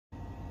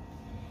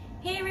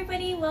Hey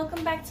everybody,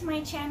 welcome back to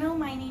my channel.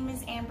 My name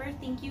is Amber.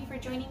 Thank you for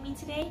joining me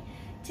today.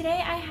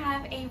 Today I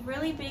have a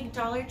really big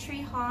Dollar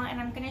Tree haul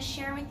and I'm going to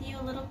share with you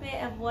a little bit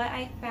of what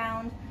I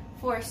found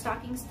for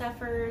stocking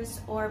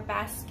stuffers or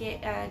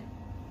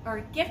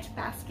gift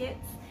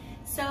baskets.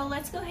 So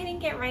let's go ahead and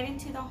get right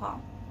into the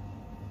haul.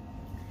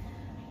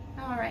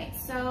 Alright,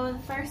 so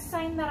the first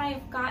sign that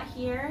I've got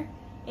here,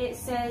 it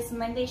says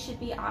Monday should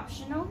be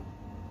optional.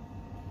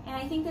 And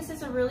I think this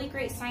is a really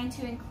great sign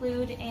to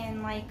include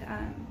in like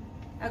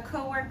a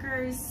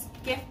coworker's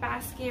gift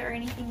basket or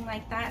anything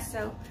like that.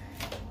 So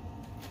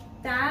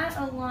that,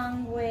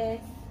 along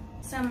with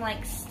some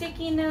like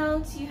sticky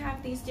notes. You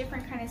have these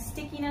different kind of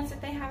sticky notes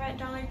that they have at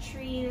Dollar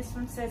Tree. This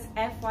one says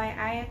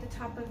FYI at the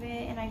top of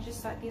it, and I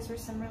just thought these were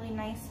some really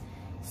nice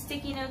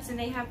sticky notes, and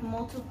they have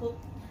multiple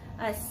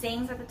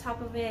sayings at the top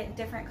of it,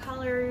 different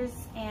colors,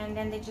 and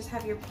then they just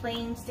have your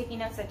plain sticky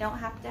notes that don't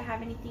have to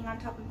have anything on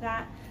top of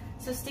that.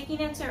 So sticky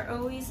notes are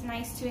always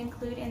nice to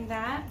include in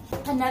that.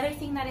 Another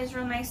thing that is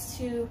real nice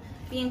to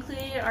be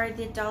included are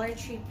the Dollar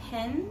Tree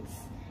pens.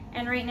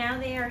 And right now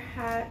they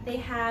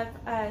have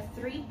a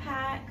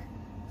 3-pack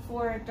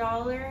for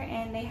 $1,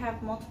 and they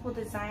have multiple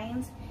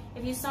designs.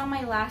 If you saw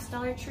my last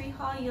Dollar Tree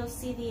haul, you'll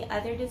see the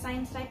other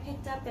designs that I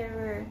picked up. There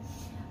were,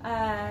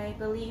 I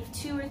believe,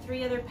 2 or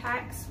 3 other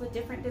packs with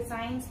different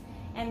designs.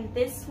 And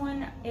this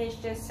one is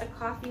just a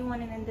coffee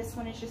one, and then this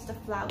one is just a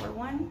flower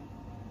one.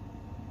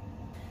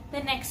 The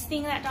next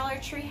thing that Dollar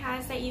Tree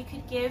has that you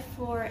could give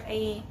for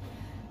a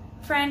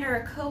friend or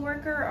a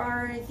coworker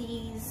are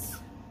these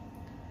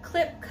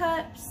clip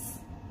cups,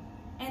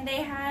 and they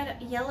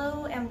had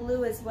yellow and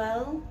blue as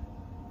well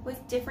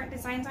with different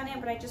designs on it,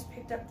 but I just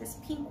picked up this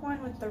pink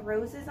one with the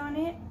roses on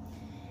it.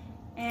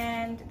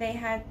 And they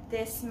had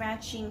this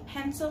matching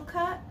pencil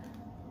cup,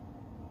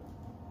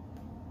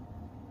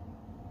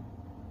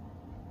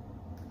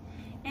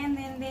 and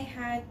then they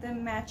had the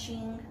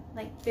matching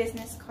like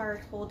business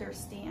card holder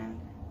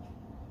stand.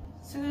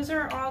 So those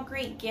are all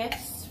great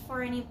gifts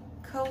for any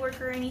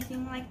coworker or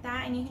anything like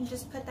that, and you can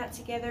just put that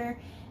together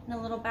in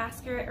a little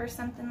basket or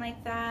something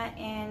like that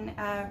and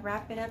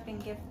wrap it up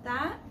and give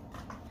that.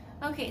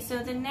 Okay, so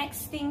the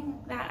next thing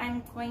that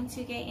I'm going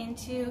to get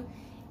into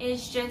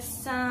is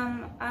just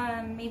some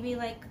maybe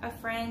like a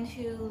friend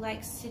who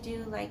likes to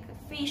do like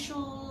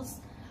facials,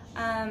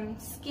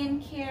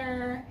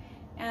 skincare,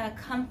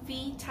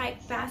 comfy type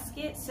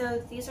basket.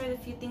 So these are the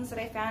few things that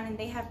I found, and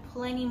they have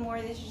plenty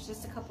more. This is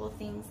just a couple of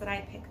things that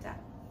I picked up.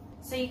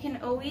 So you can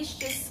always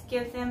just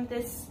give them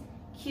this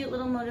cute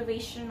little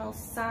motivational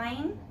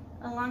sign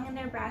along in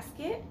their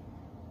basket.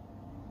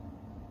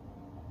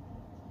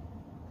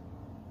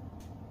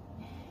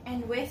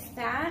 And with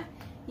that,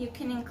 you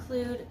can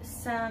include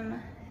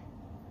some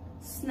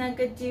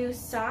Snugadoo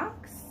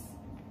socks,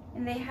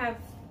 and they have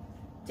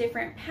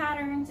different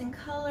patterns and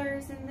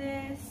colors in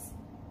this.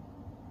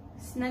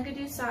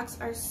 Snugadoo socks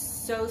are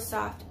so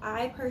soft.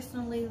 I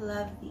personally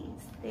love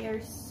these. They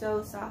are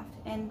so soft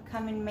and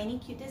come in many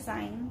cute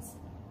designs.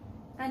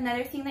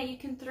 Another thing that you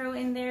can throw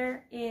in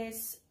there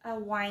is a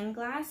wine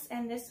glass,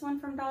 and this one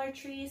from Dollar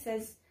Tree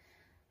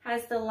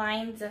has the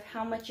lines of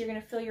how much you're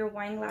going to fill your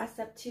wine glass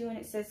up to, and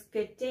it says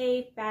good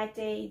day, bad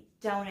day,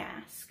 don't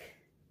ask.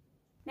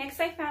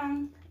 Next I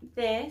found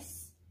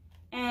this,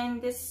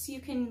 and this you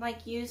can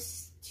like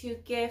use to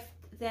gift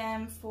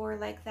them for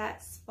like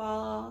that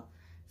spa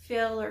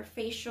fill or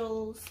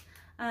facials.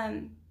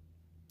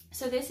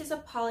 So this is a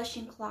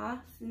polishing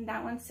cloth, and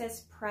that one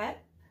says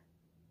prep.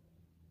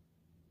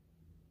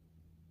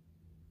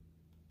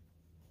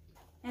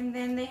 And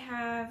then they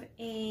have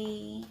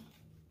a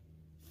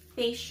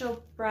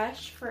facial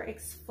brush for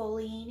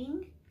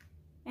exfoliating,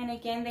 and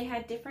again they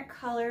had different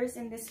colors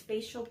in this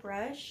facial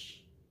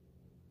brush.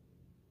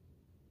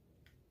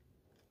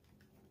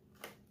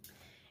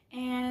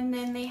 And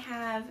then they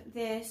have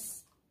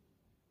this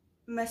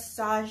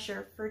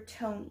massager for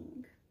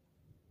toning.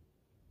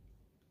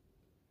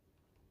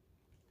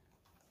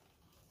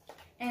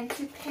 And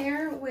to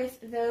pair with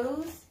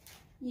those,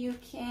 you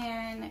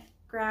can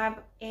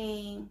grab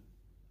a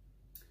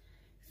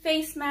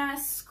face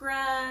mask,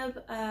 scrub,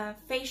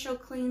 facial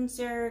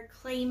cleanser,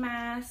 clay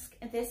mask.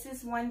 This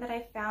is one that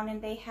I found, and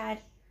they had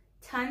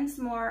tons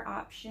more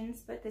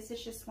options, but this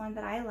is just one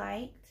that I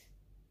liked.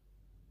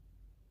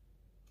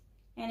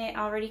 And it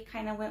already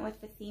kind of went with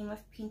the theme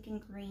of pink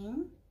and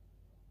green.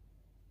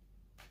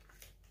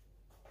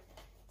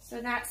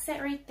 So that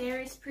set right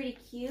there is pretty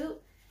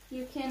cute.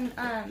 You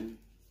can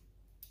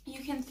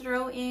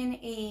throw in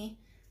a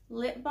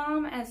lip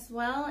balm as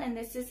well, and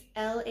this is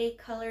LA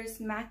Colors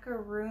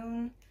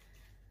Macaroon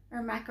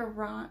or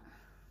Macaron.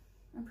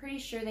 I'm pretty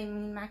sure they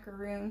mean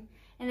macaroon.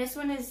 And this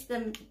one is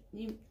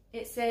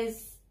it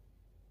says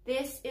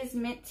this is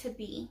meant to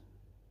be.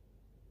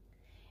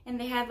 And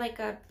they had like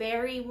a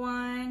berry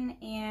one,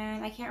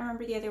 and I can't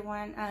remember the other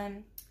one.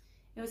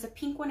 It was a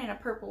pink one and a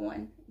purple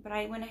one, but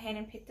I went ahead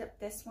and picked up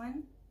this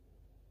one.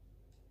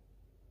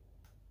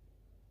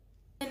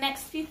 The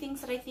next few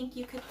things that I think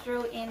you could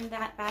throw in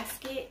that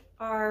basket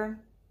are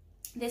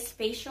this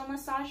facial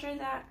massager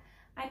that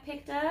I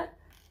picked up.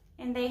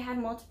 And they had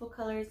multiple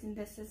colors in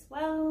this as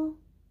well.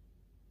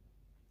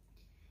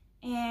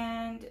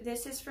 And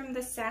this is from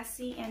the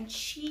Sassy and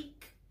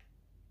Chic.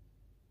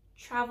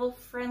 Travel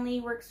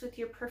friendly, works with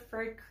your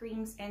preferred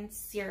creams and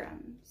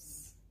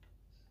serums.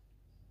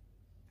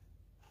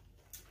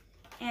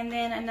 And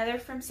then another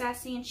from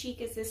Sassy and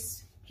Chic is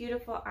this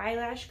beautiful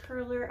eyelash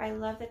curler. I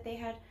love that they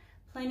had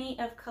plenty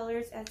of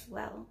colors as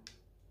well.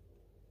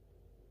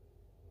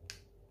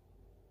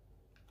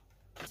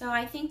 So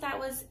I think that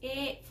was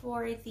it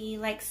for the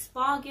like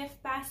spa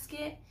gift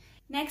basket.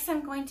 Next,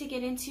 I'm going to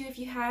get into if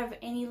you have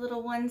any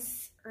little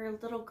ones or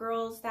little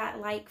girls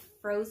that like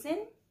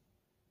Frozen.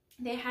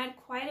 They had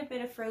quite a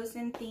bit of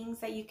Frozen things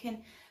that you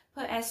can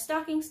put as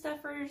stocking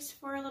stuffers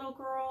for a little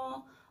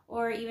girl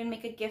or even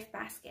make a gift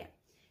basket.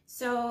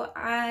 So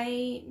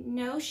I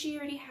know she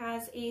already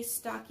has a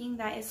stocking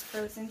that is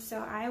Frozen, so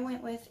I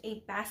went with a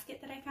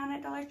basket that I found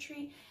at Dollar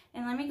Tree.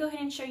 And let me go ahead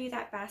and show you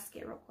that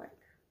basket real quick.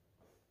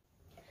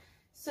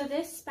 So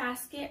this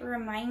basket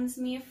reminds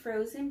me of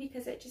Frozen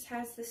because it just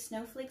has the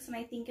snowflakes, and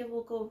I think it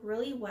will go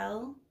really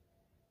well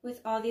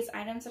with all these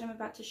items that I'm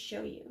about to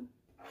show you.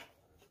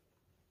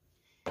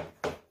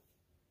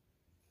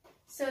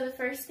 So the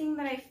first thing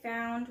that I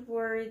found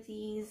were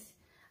these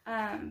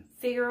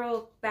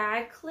Figaro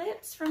bag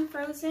clips from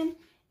Frozen,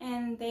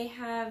 and they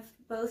have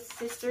both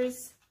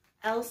sisters,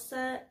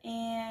 Elsa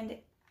and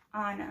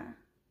Anna.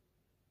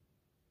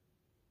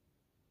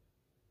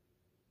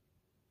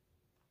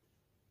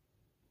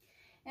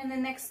 And the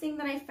next thing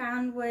that I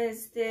found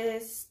was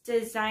this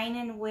design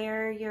and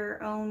wear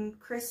your own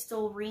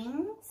crystal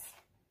rings.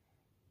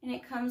 And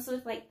it comes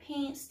with like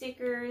paint,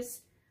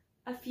 stickers,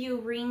 a few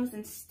rings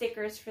and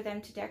stickers for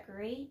them to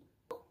decorate.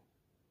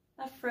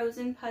 A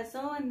Frozen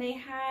puzzle, and they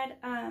had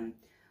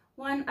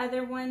one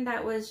other one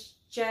that was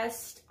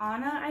just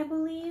Anna, I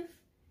believe.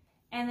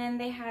 And then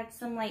they had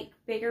some like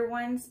bigger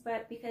ones,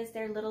 but because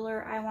they're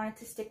littler, I wanted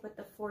to stick with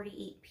the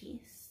 48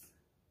 piece.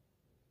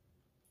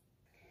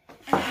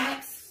 And the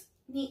next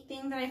neat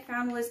thing that I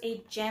found was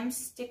a gem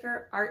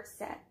sticker art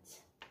set.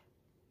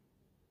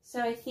 So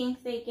I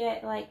think they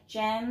get like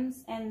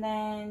gems, and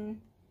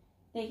then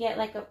they get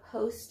like a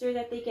poster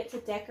that they get to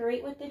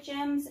decorate with the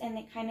gems, and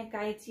it kind of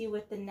guides you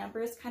with the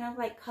numbers, kind of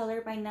like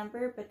color by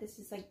number, but this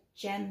is like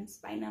gems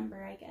by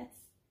number, I guess.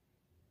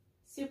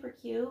 Super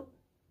cute.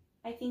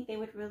 I think they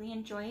would really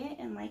enjoy it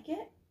and like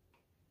it.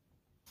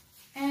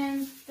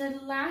 And the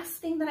last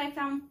thing that I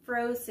found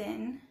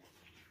Frozen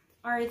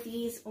are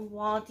these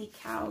wall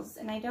decals,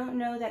 and I don't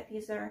know that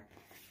these are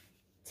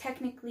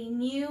technically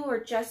new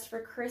or just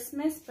for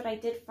Christmas, but I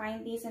did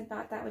find these and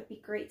thought that would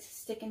be great to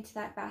stick into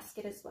that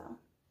basket as well.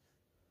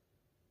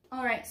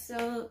 Alright,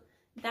 so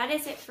that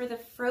is it for the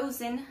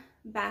Frozen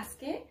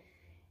basket.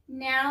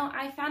 Now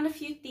I found a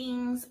few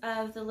things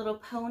of the little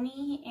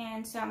pony,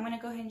 and so I'm going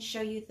to go ahead and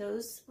show you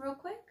those real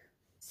quick.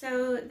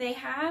 So they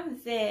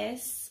have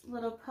this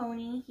little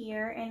pony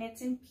here, and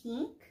it's in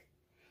pink.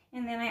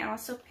 And then I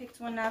also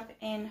picked one up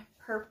in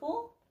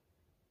purple.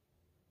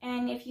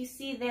 And if you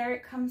see there,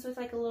 it comes with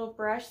like a little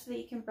brush so that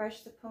you can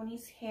brush the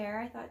pony's hair.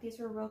 I thought these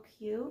were real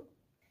cute.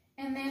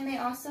 And then they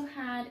also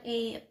had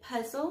a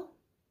puzzle.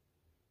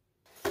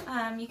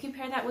 You can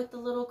pair that with the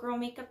little girl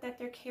makeup that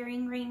they're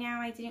carrying right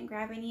now. I didn't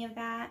grab any of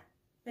that,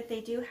 but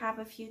they do have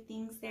a few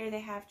things there.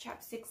 They have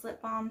chapsticks,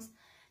 lip balms.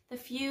 The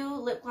few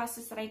lip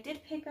glosses that I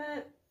did pick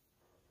up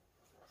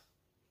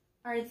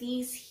are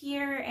these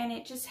here, and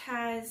it just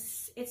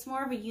has, it's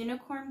more of a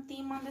unicorn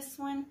theme on this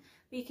one,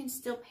 but you can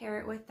still pair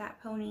it with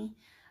that pony.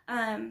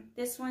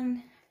 This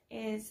one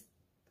is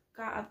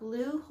got a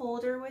blue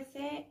holder with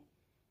it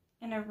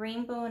and a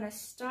rainbow and a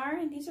star,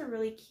 and these are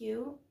really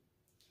cute.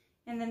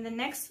 And then the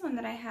next one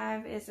that I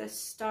have is a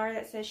star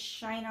that says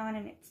Shine On,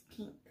 and it's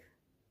pink.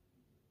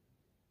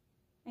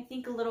 I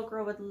think a little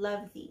girl would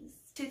love these.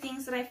 Two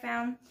things that I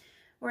found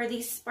were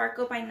these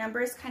Sparkle by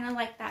Numbers, kind of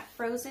like that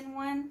Frozen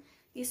one.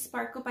 These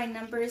Sparkle by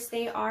Numbers,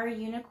 they are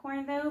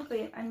unicorn though,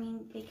 but I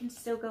mean, they can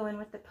still go in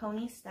with the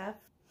pony stuff.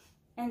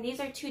 And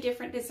these are two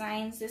different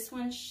designs. This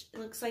one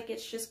looks like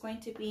it's just going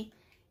to be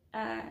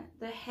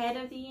the head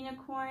of the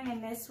unicorn,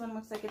 and this one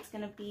looks like it's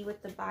going to be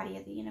with the body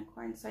of the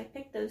unicorn. So I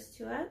picked those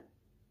two up.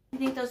 I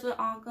think those would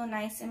all go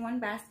nice in one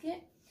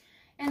basket.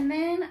 And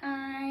then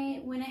I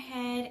went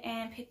ahead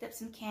and picked up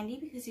some candy,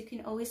 because you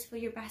can always fill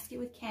your basket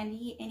with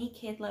candy. Any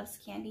kid loves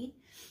candy.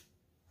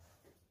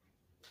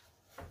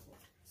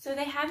 So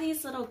they have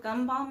these little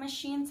gumball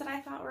machines that I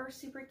thought were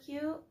super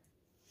cute.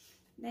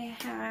 They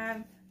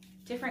have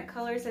different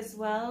colors as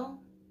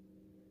well.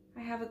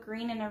 I have a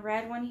green and a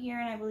red one here,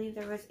 and I believe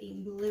there was a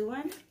blue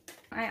one.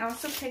 I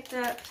also picked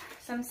up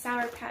some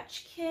Sour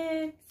Patch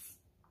Kids.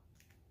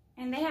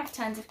 And they have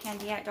tons of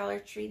candy at Dollar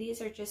Tree.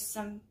 These are just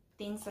some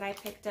things that I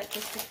picked up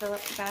just to fill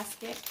up the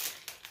basket.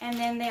 And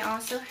then they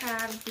also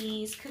have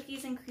these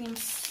Cookies and Cream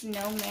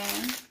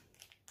Snowman.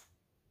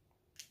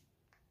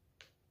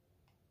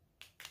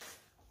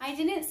 I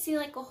didn't see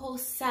like a whole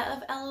set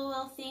of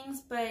LOL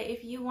things, but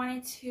if you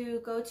wanted to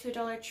go to a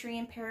Dollar Tree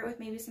and pair it with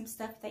maybe some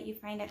stuff that you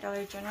find at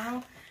Dollar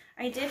General,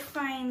 I did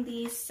find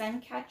these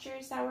sun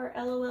catchers that were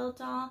LOL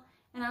doll,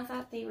 and I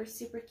thought they were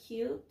super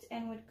cute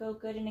and would go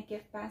good in a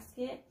gift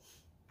basket,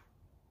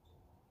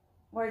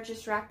 or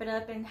just wrap it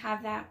up and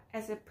have that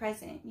as a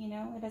present, you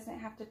know. It doesn't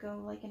have to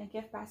go like in a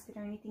gift basket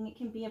or anything. It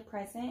can be a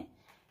present.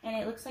 And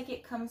it looks like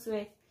it comes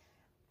with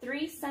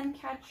 3 sun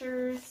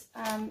catchers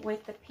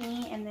with the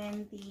paint, and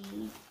then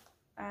the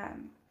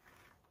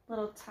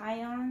little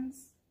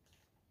tie-ons.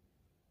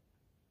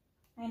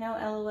 I know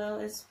LOL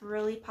is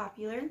really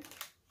popular.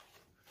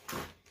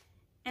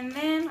 And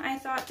then I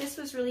thought this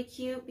was really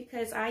cute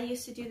because I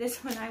used to do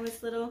this when I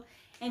was little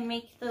and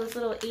make those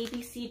little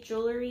ABC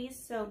jewelries.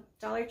 So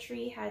Dollar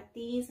Tree had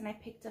these and I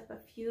picked up a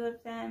few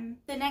of them.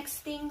 The next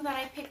thing that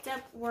I picked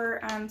up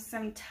were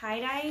some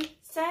tie-dye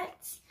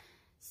sets.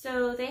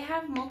 So they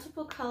have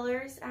multiple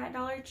colors at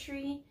Dollar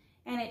Tree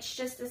and it's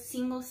just a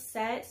single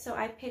set. So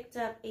I picked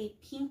up a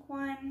pink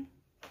one,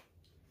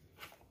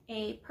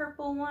 a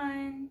purple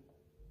one,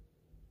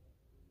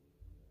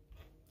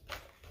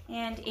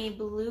 and a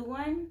blue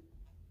one,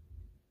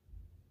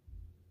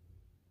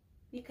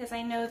 because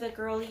I know the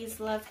girlies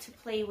love to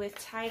play with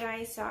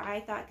tie-dye, so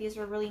I thought these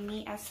were really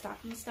neat as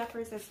stocking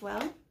stuffers as well.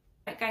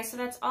 Alright guys, so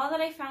that's all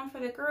that I found for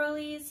the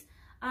girlies.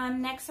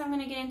 Next I'm going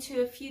to get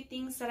into a few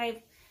things that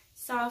I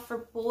saw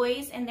for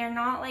boys, and they're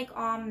not like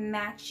all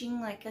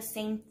matching like the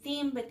same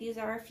theme, but these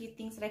are a few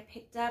things that I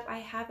picked up. I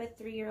have a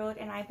 3-year-old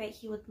and I bet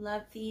he would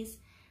love these,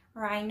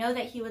 or I know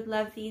that he would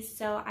love these,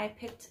 so I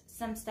picked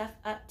some stuff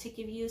up to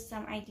give you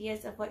some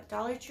ideas of what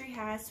Dollar Tree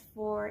has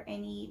for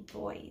any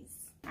boys.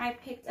 I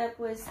picked up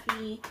was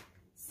the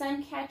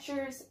sun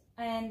catchers,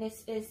 and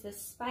this is the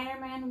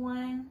Spider-Man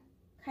one,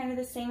 kind of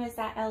the same as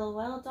that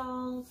LOL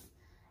dolls,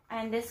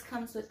 and this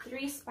comes with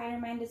 3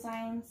 Spider-Man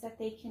designs that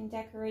they can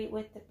decorate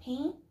with the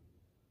paint.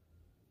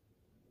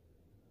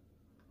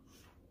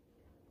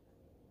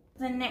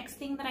 The next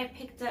thing that I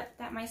picked up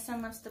that my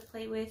son loves to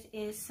play with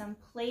is some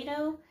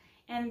Play-Doh,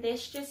 and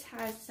this just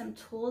has some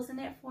tools in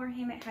it for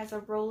him. It has a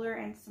roller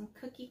and some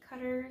cookie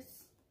cutters.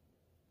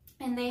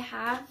 And they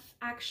have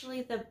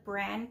actually the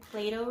brand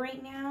Play-Doh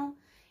right now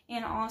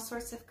in all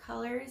sorts of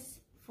colors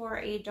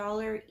for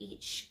 $1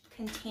 each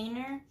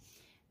container.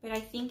 But I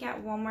think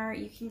at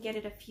Walmart you can get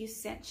it a few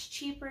cents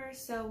cheaper.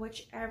 So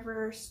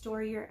whichever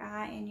store you're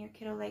at and your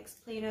kiddo likes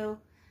Play-Doh,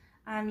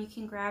 you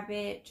can grab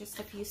it just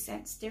a few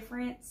cents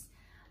difference.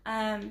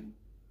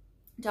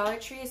 Dollar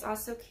Tree is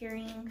also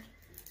carrying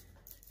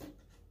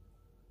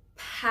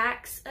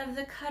packs of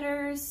the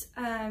cutters,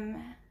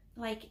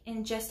 like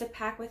in just a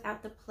pack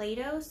without the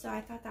Play-Doh, so I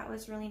thought that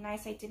was really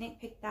nice. I didn't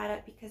pick that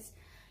up because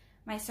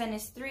my son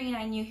is 3 and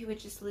I knew he would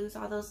just lose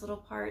all those little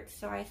parts,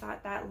 so I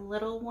thought that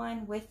little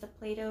one with the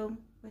Play-Doh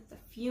with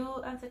a few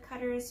of the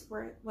cutters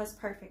was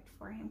perfect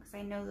for him, because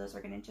I know those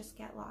are going to just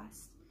get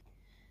lost.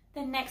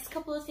 The next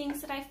couple of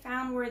things that I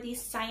found were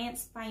these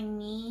Science by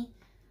Me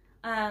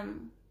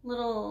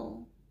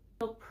little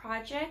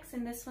projects,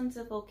 and this one's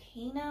a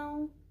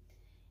volcano,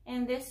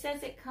 and this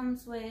says it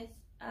comes with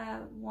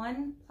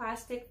 1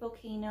 plastic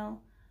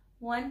volcano,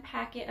 1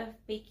 packet of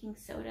baking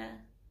soda.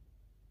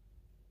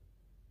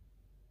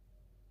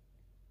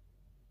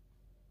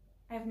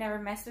 I've never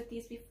messed with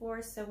these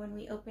before, so when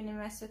we open and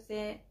mess with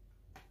it,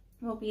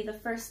 will be the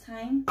first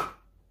time.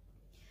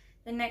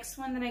 The next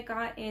one that I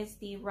got is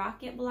the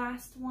Rocket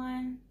Blast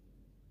one,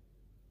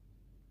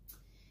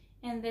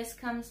 and this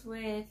comes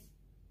with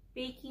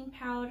baking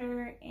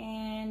powder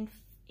and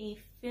a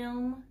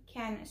film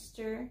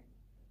canister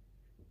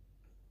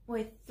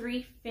with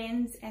 3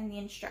 fins and the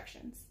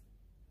instructions.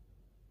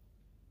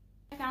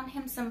 I found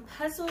him some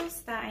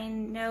puzzles that I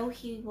know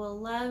he will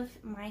love.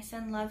 My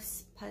son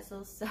loves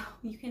puzzles, so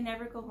you can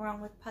never go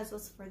wrong with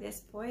puzzles for this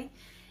boy.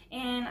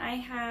 And I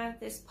have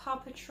this Paw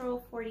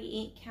Patrol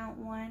 48 count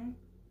one.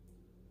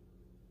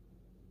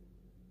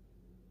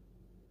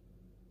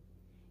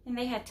 And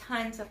they had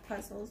tons of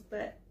puzzles,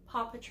 but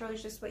Paw Patrol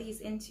is just what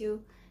he's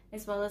into,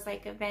 as well as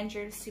like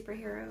Avengers,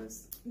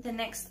 superheroes. The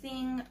next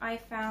thing I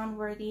found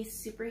were these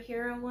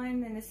superhero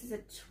ones, and this is a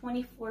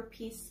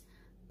 24-piece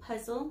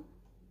puzzle.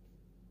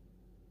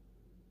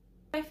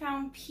 I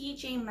found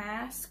PJ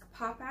Masks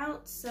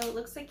pop-outs, so it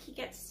looks like he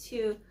gets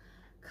to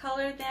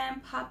color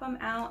them, pop them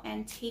out,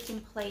 and take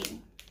and play.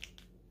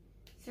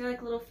 So they're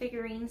like little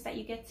figurines that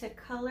you get to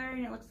color,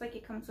 and it looks like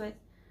it comes with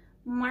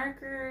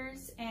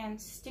markers and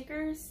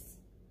stickers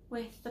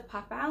with the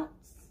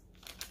pop-outs.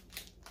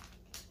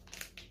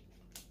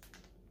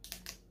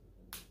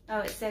 Oh,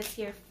 it says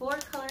here 4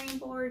 coloring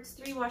boards,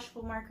 3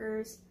 washable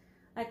markers,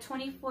 a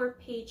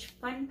 24-page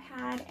fun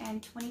pad,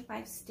 and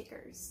 25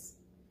 stickers.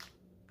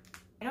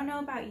 I don't know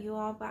about you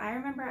all, but I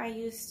remember I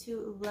used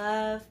to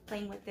love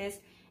playing with this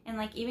and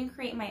like even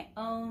create my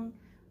own,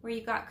 where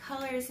you got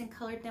colors and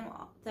colored them,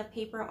 the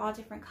paper all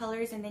different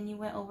colors, and then you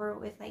went over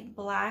it with like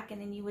black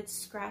and then you would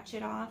scratch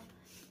it off.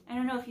 I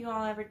don't know if you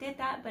all ever did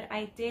that, but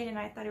I did, and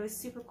I thought it was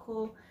super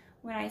cool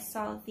when I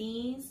saw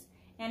these.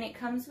 And it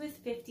comes with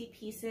 50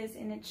 pieces,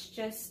 and it's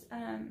just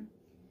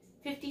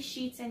 50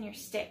 sheets and your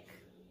stick,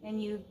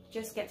 and you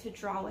just get to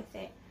draw with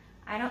it.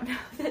 I don't know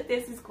that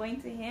this is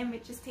going to him.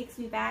 It just takes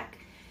me back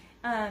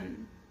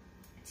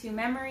to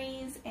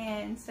memories,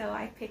 and so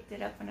I picked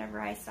it up whenever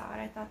I saw it.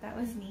 I thought that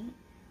was neat.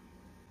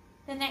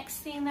 The next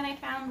thing that I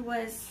found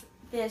was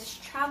this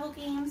travel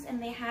games,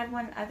 and they had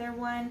one other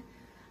one,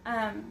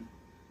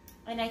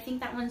 and I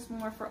think that one's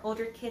more for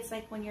older kids.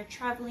 Like when you're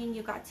traveling,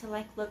 you got to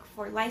like look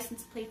for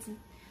license plates and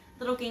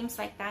little games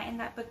like that in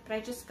that book, but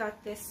I just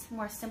got this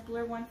more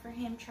simpler one for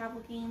him,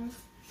 travel games.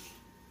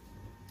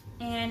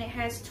 And it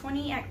has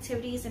 20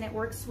 activities, and it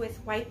works with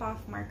wipe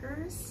off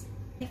markers.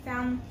 I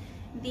found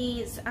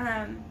these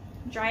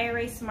dry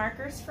erase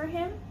markers for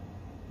him,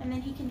 and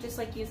then he can just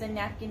like use a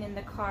napkin in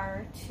the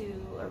car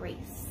to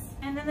erase.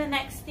 And then the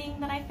next thing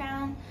that I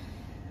found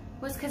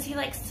was, because he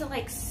likes to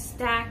like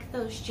stack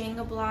those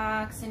Jenga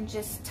blocks and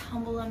just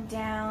tumble them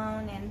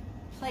down and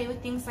play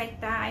with things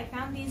like that, I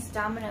found these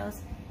dominoes.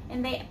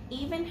 And they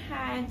even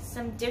had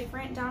some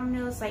different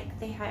dominoes, like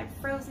they had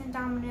Frozen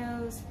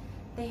dominoes,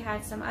 they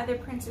had some other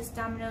princess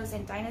dominoes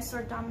and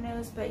dinosaur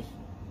dominoes, but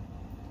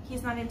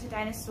he's not into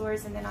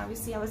dinosaurs, and then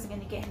obviously I wasn't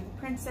going to get him the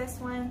princess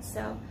one,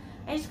 so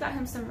I just got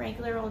him some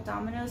regular old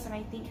dominoes, and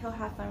I think he'll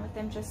have fun with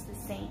them just the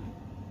same.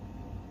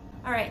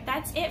 Alright,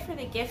 that's it for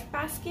the gift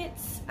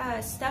baskets,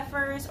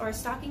 stuffers or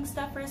stocking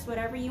stuffers,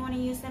 whatever you want to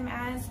use them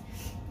as,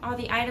 all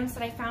the items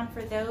that I found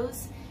for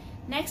those.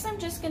 Next, I'm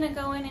just going to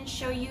go in and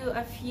show you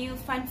a few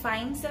fun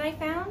finds that I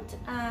found.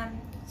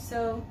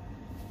 So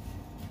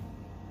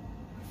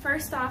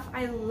first off,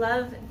 I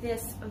love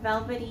this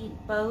velvety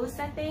bows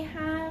that they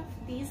have.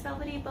 These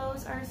velvety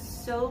bows are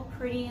so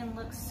pretty and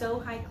look so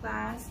high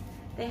class.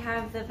 They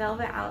have the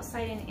velvet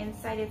outside, and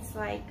inside it's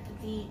like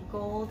the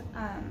gold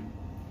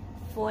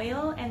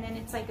foil, and then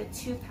it's like a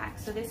 2-pack.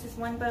 So this is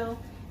one bow,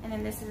 and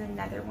then this is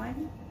another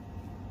one.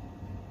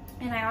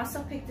 And I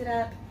also picked it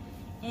up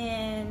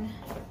in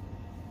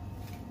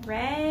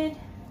red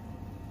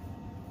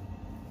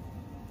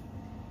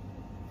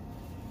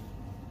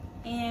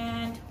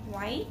and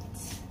white,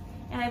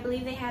 and I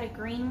believe they had a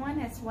green one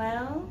as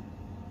well.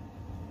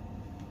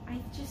 I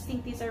just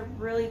think these are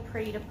really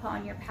pretty to put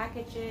on your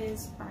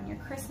packages or on your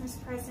Christmas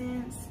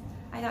presents.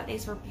 I thought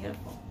these were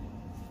beautiful.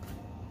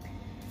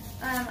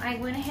 I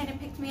went ahead and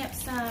picked me up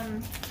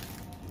some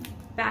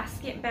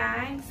basket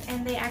bags,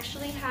 and they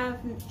actually have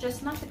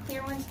just not the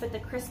clear ones, but the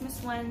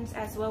Christmas ones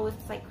as well, with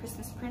like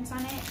Christmas prints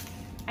on it.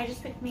 I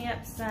just picked me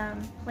up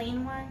some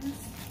plain ones,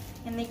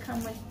 and they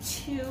come with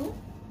 2.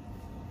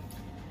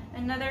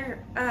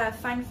 Another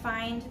fun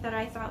find that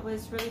I thought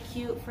was really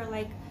cute for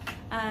like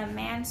a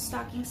man's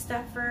stocking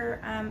stuffer,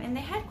 and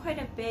they had quite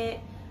a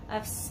bit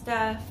of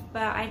stuff,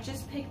 but I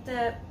just picked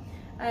up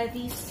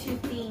these 2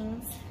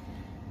 things.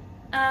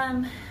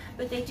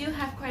 But they do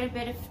have quite a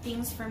bit of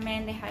things for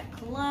men. They had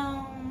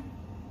cologne,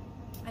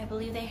 I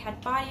believe they had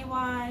body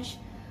wash,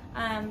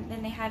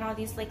 then they had all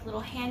these like little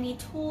handy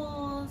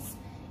tools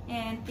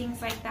and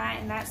things like that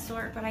and that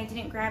sort, but I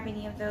didn't grab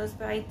any of those.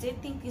 But I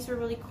did think these were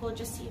really cool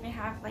just to even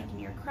have like in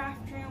your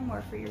craft room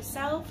or for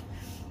yourself.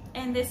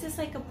 And this is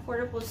like a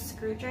portable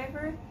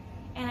screwdriver,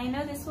 and I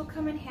know this will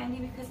come in handy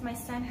because my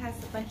son has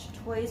a bunch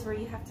of toys where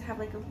you have to have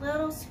like a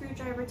little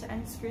screwdriver to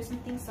unscrew some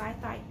things, so I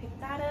thought I'd pick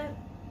that up.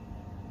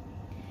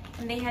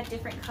 And they had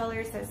different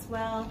colors as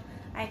well.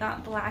 I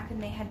got black,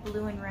 and they had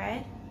blue and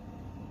red.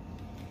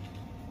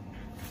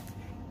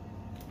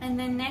 And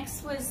then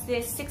next was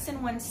this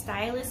 6-in-1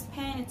 stylus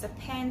pen. It's a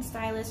pen,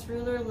 stylus,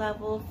 ruler,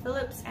 level,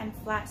 Phillips, and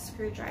flat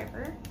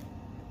screwdriver.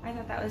 I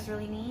thought that was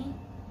really neat.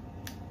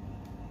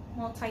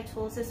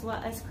 Multi-tools is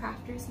what us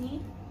crafters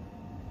need.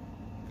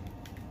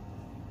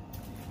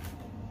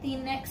 The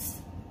next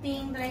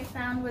thing that I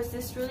found was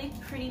this really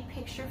pretty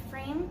picture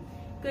frame.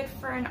 Good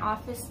for an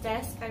office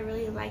desk. I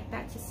really like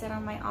that to sit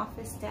on my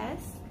office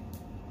desk.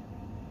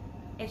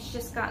 It's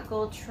just got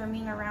gold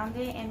trimming around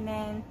it, and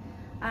then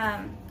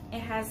it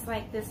has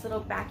like this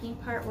little backing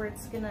part where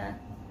it's gonna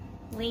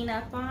lean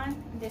up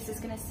on. This is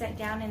gonna set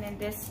down, and then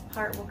this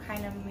part will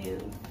kind of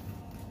move.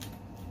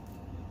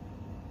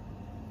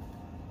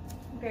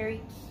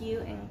 Very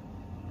cute and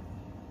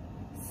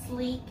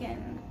sleek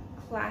and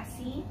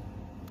classy.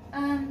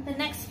 The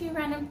next few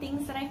random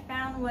things that I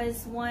found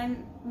was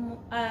one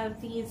of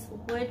these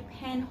wood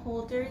pen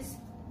holders,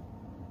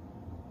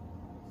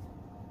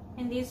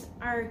 and these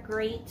are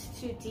great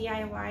to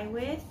DIY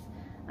with.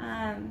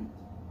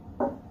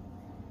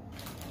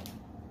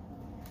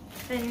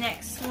 The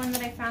next one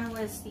that I found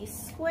was the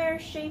square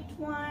shaped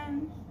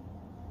one.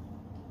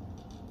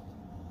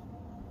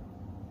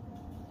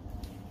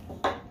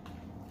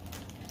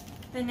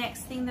 The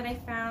next thing that I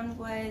found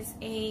was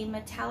a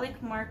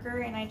metallic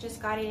marker, and I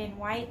just got it in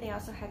white. They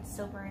also had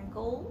silver and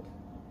gold.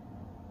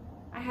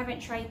 I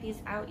haven't tried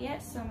these out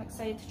yet, so I'm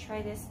excited to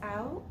try this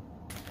out.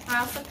 I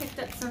also picked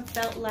up some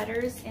felt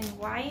letters in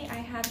white. I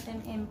have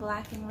them in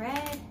black and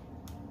red,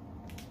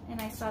 and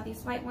I saw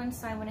these white ones,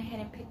 so I went ahead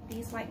and picked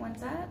these white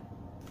ones up.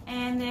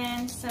 And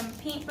then some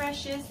paint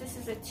brushes. This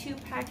is a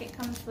 2-pack. It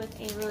comes with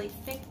a really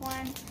thick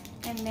one,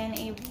 and then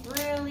a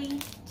really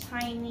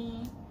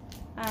tiny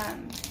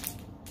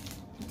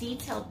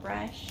detailed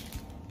brush.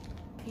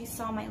 If you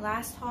saw my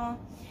last haul,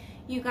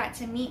 you got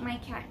to meet my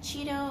cat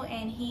Cheeto,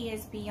 and he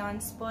is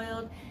beyond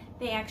spoiled.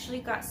 They actually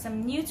got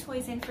some new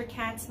toys in for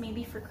cats,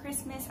 maybe for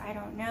Christmas. I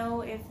don't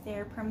know if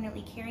they're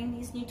permanently carrying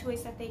these new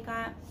toys that they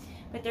got,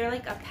 but they're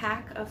like a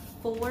pack of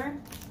 4,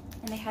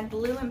 and they had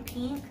blue and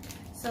pink.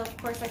 So of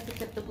course I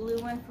picked up the blue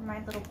one for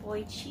my little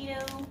boy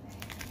Cheeto,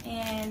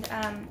 and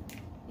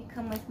they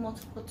come with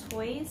multiple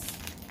toys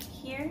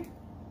here.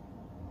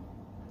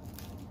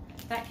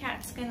 That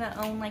cat's gonna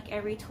own like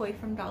every toy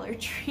from Dollar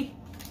Tree.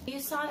 You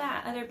saw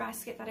that other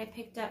basket that I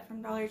picked up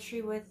from Dollar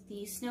Tree with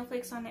the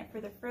snowflakes on it for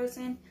the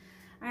frozen.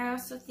 I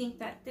also think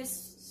that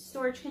this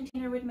storage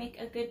container would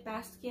make a good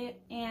basket,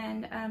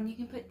 and you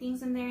can put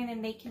things in there and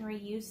then they can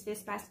reuse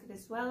this basket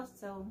as well.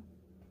 So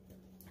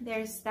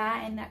there's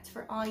that, and that's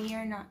for all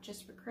year, not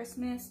just for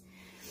Christmas.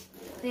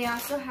 They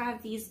also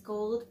have these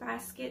gold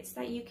baskets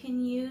that you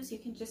can use. You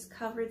can just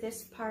cover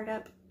this part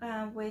up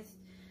with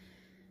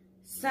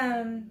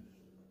some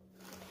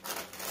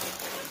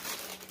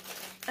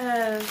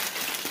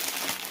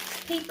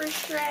paper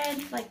shred,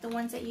 like the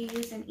ones that you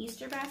use in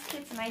Easter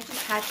baskets, and I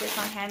just had this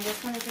on hand.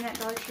 This one isn't at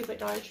Dollar Tree, but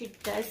Dollar Tree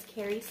does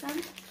carry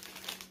some,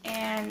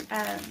 and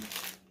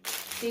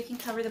so you can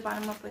cover the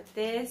bottom up with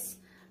this.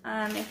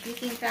 If you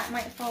think that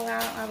might fall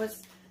out, I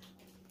was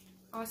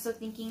also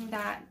thinking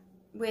that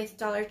with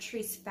Dollar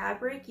Tree's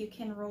fabric, you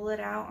can roll it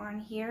out on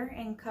here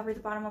and cover the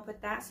bottom up with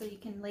that, so you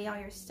can lay all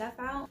your stuff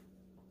out.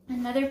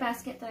 Another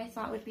basket that I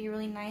thought would be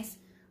really nice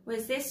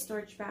was this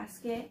storage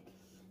basket.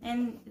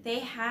 And they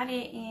had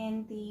it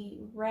in the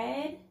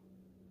red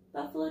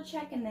buffalo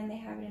check, and then they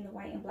have it in the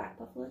white and black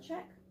buffalo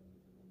check.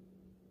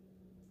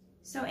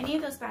 So any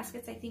of those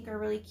baskets I think are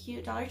really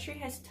cute. Dollar Tree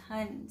has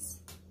tons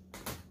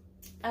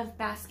of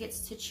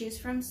baskets to choose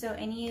from, so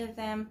any of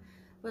them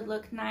would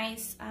look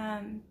nice.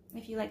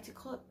 If you like to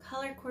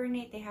color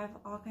coordinate, they have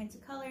all kinds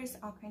of colors,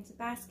 all kinds of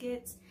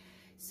baskets.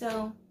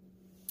 So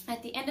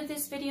at the end of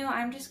this video,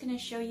 I'm just going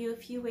to show you a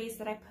few ways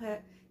that I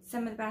put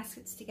some of the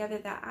baskets together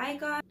that I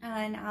got,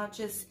 and I'll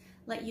just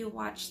let you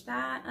watch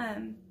that.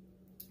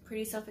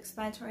 Pretty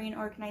self-explanatory in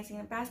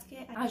organizing a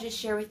basket. I'll just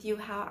share with you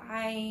how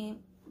I'm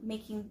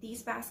making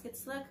these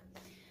baskets look.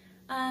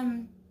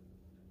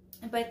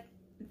 But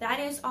that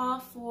is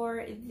all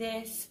for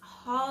this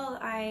haul.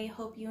 I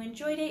hope you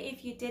enjoyed it.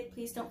 If you did,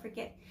 please don't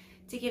forget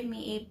to give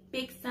me a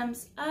big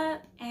thumbs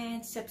up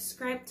and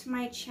subscribe to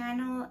my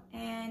channel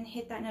and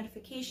hit that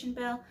notification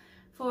bell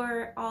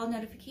for all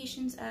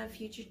notifications of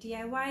future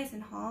DIYs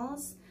and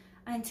hauls.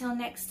 Until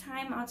next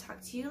time, I'll talk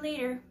to you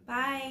later.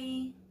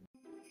 Bye!